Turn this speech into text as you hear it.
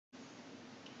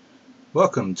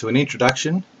Welcome to an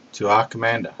introduction to R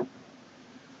Commander.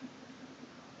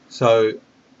 So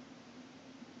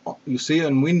you'll see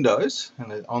on Windows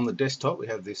and on the desktop we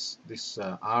have this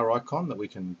R icon that we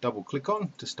can double click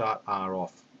on to start R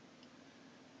off.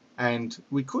 And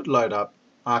we could load up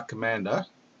R Commander,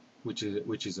 which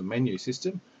is a menu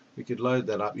system. We could load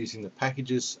that up using the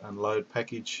packages and load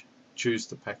package, choose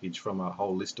the package from a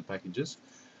whole list of packages.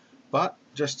 But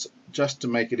just to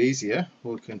make it easier,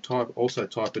 we can also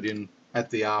type it in at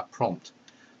the R prompt.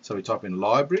 So we type in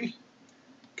library,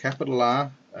 capital R,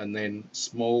 and then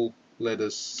small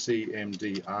letters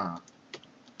CMDR,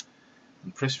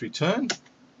 and press return,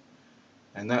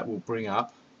 and that will bring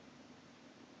up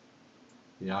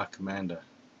the R Commander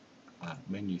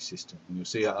menu system. And you'll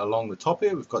see along the top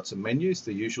here we've got some menus,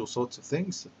 the usual sorts of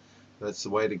things. That's the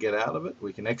way to get out of it.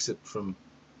 We can exit from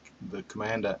the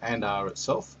Commander and R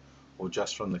itself, or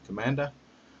just from the Commander.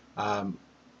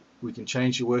 We can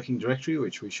change the working directory,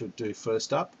 which we should do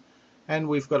first up, and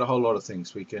we've got a whole lot of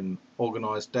things. We can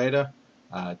organize data,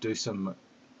 do some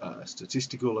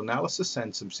statistical analysis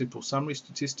and some simple summary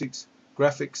statistics,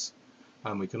 graphics,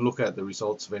 and we can look at the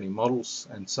results of any models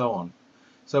and so on.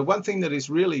 So one thing that is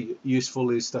really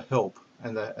useful is the help,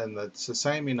 and that's the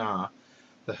same in R.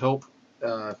 The help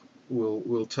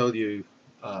will tell you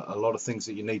a lot of things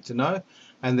that you need to know,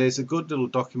 and there's a good little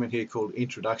document here called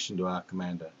Introduction to R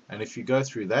Commander, and if you go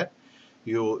through that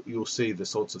you'll see the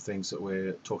sorts of things that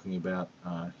we're talking about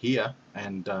here,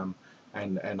 and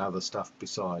other stuff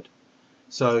beside.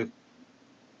 So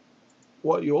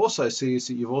what you also see is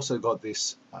that you've also got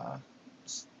this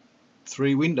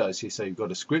three windows here. So you've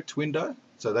got a script window,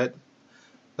 so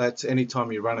that's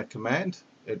anytime you run a command,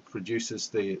 it produces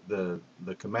the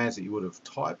commands that you would have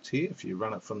typed here if you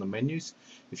run it from the menus.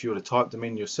 If you were to type them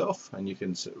in yourself, and you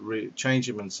can change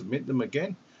them and submit them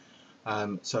again.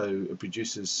 So it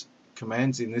produces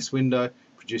commands in this window,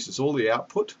 produces all the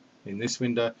output in this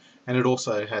window, and it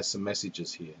also has some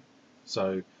messages here.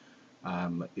 So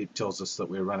it tells us that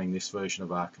we're running this version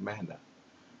of R Commander.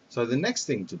 So the next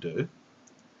thing to do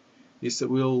is that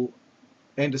we'll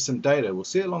enter some data. We'll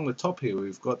see along the top here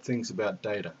we've got things about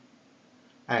data,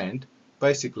 and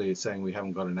basically it's saying we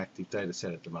haven't got an active data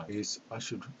set at the moment. I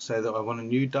should say that I want a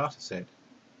new data set,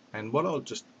 and what I'll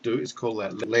just do is call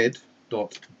that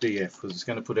lead.df, because it's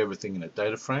going to put everything in a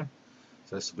data frame.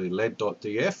 So this will be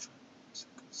lead.df.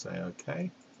 Say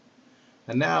OK,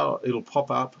 and now it'll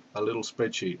pop up a little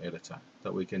spreadsheet editor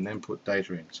that we can then put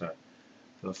data in. So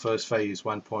the first value is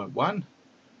 1.1,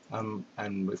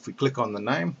 and if we click on the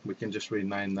name, we can just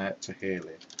rename that to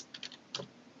hair.lead.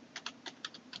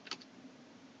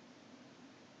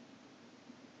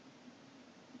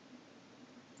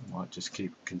 I might just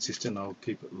keep it consistent. I'll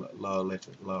keep it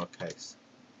lowercase.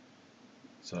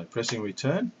 So pressing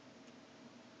return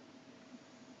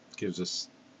gives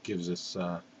us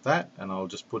that, and I'll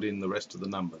just put in the rest of the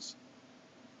numbers.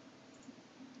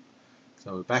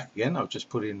 So we're back again. I've just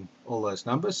put in all those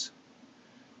numbers,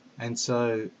 and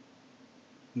so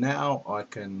now I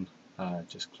can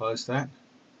just close that,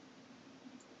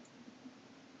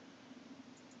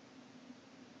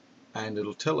 and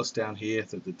it'll tell us down here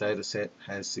that the data set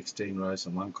has 16 rows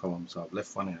and 1 column, so I've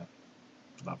left one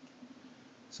out.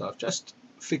 So I've just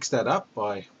fixed that up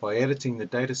by editing the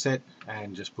data set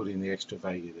and just put in the extra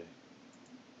value there.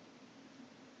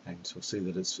 And so we'll see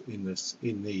that it's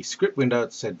in the script window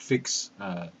it said fix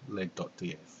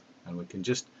lead.df, and we can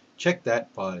just check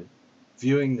that by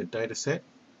viewing the data set,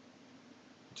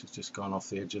 which has just gone off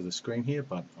the edge of the screen here,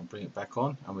 but I'll bring it back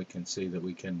on, and we can see that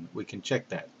we can check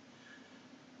that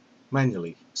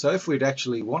manually. So if we'd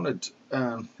actually wanted,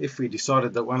 if we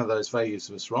decided that one of those values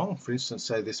was wrong, for instance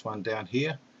say this one down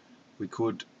here, we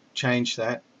could change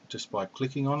that just by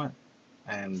clicking on it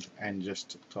and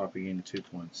just typing in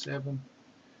 2.7.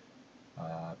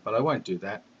 But I won't do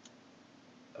that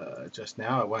just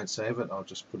now. I won't save it. I'll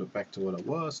just put it back to what it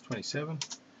was, 27.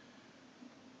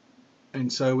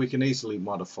 And so we can easily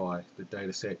modify the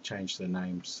data set, change the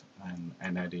names,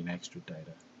 and add in extra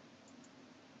data.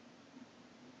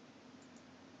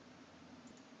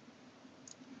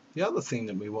 The other thing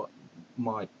that we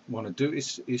might want to do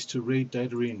is to read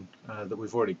data in that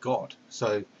we've already got.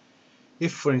 So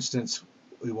if, for instance,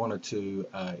 we wanted to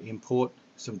import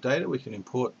some data, we can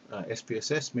import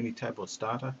SPSS, Minitab or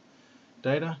Starter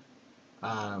data.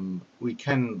 We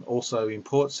can also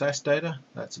import SAS data.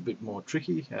 That's a bit more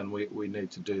tricky, and we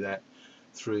need to do that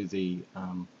through the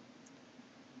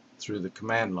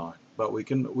command line. But we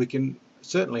can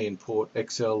certainly import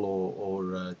Excel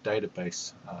or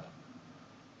database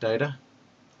data.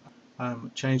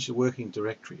 Change the working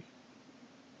directory.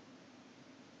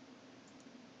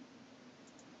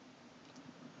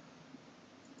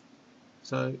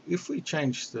 So if we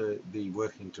change the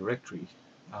working directory,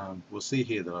 we'll see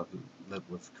here that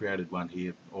we've created one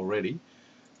here already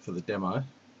for the demo.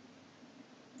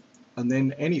 And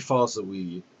then any files that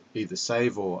we either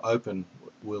save or open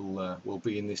will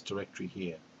be in this directory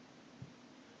here.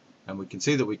 And we can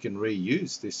see that we can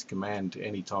reuse this command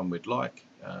anytime we'd like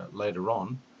later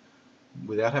on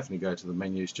without having to go to the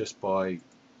menus, just by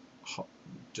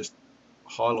just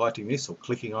highlighting this or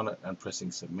clicking on it and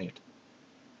pressing submit.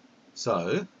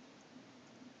 So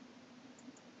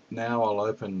now I'll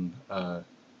open a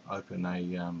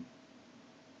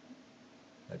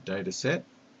data set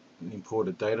and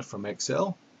imported data from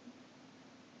Excel,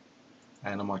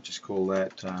 and I might just call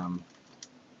that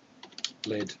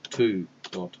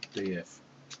lead2.df.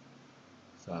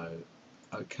 So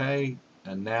okay,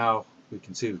 and now we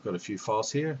can see we've got a few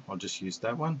files here. I'll just use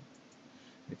that one,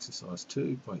 exercise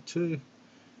 2.2,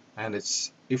 and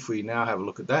it's, if we now have a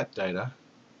look at that data,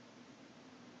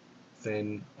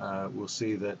 then we'll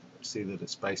see that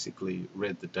it's basically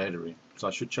read the data in. So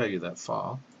I should show you that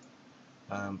file.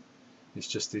 It's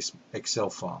just this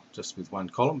Excel file, just with one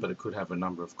column, but it could have a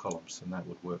number of columns, and that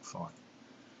would work fine.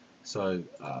 So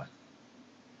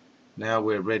now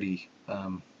we're ready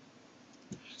to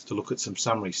look at some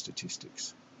summary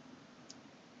statistics.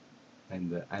 And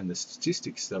the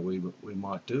statistics that we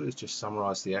might do is just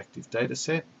summarize the active data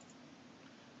set,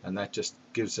 and that just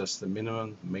gives us the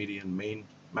minimum, median, mean,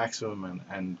 maximum,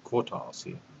 and quartiles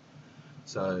here.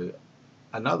 So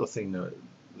another thing that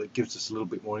gives us a little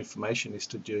bit more information is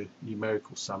to do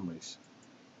numerical summaries.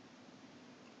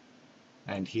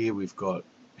 And here we've got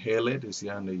hair.lead is the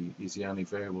only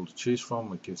variable to choose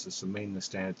from. It gives us the mean, the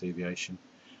standard deviation,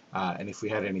 and if we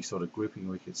had any sort of grouping,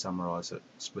 we could summarize it,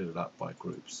 split it up by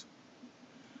groups.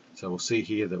 So we'll see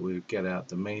here that we get out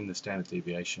the mean, the standard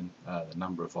deviation, the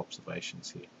number of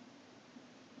observations here.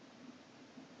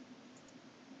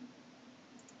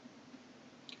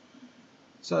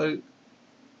 So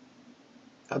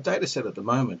our data set at the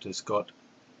moment has got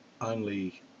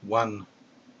only one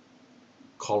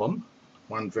column,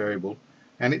 one variable,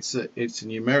 and it's a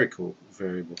numerical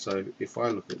variable. So if I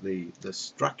look at the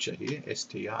structure here,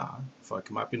 str, if I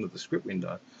come up into the script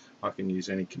window, I can use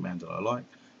any command that I like.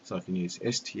 So I can use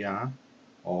str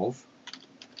of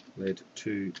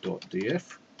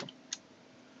lead2.df,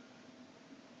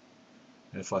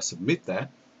 and if I submit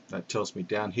that, that tells me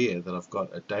down here that I've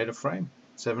got a data frame,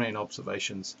 17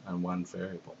 observations, and one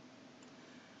variable.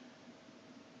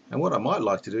 And what I might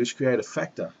like to do is create a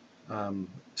factor,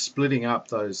 splitting up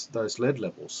those lead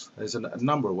levels. There's a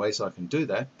number of ways I can do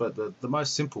that, but the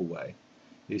most simple way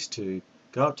is to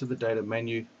go up to the data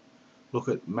menu, look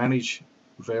at manage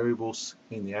variables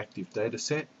in the active data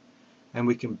set, and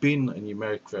we can bin a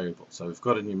numeric variable. So we've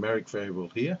got a numeric variable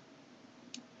here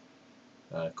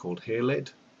called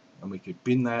hair.lead, and we could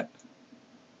bin that,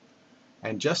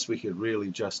 and we could really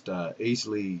just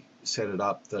easily set it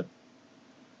up that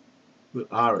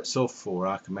R itself, or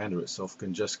R commander itself,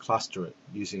 can just cluster it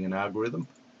using an algorithm.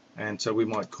 And so we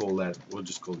might call that, we'll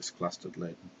just call this clustered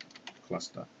lead,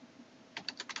 cluster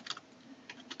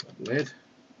lead,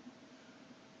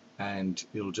 and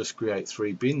it'll just create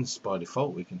 3 bins by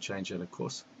default. We can change that, of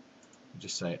course. We'll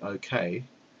just say OK.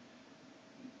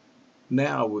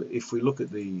 Now if we look at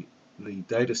the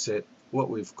data set, what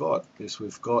we've got is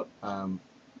we've got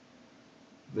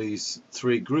these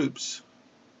 3 groups,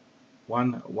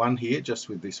 one here just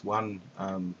with this one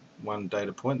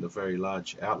data point, the very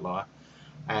large outlier,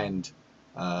 and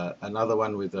another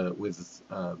one with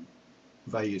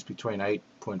values between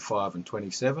 8.5 and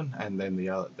 27, and then the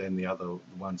other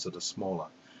ones that are smaller.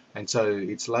 And so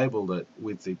it's labeled it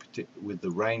with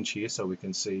the range here, so we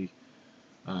can see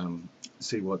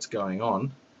what's going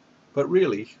on. But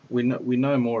really, we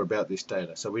know more about this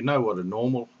data. So we know what a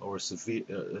normal or a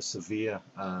severe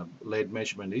lead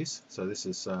measurement is. So this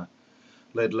is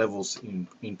lead levels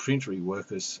in printery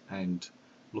workers and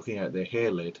looking at their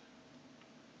hair.lead.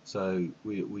 So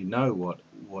we know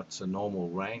what's a normal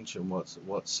range and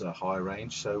what's a high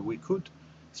range, so we could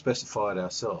specify it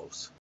ourselves.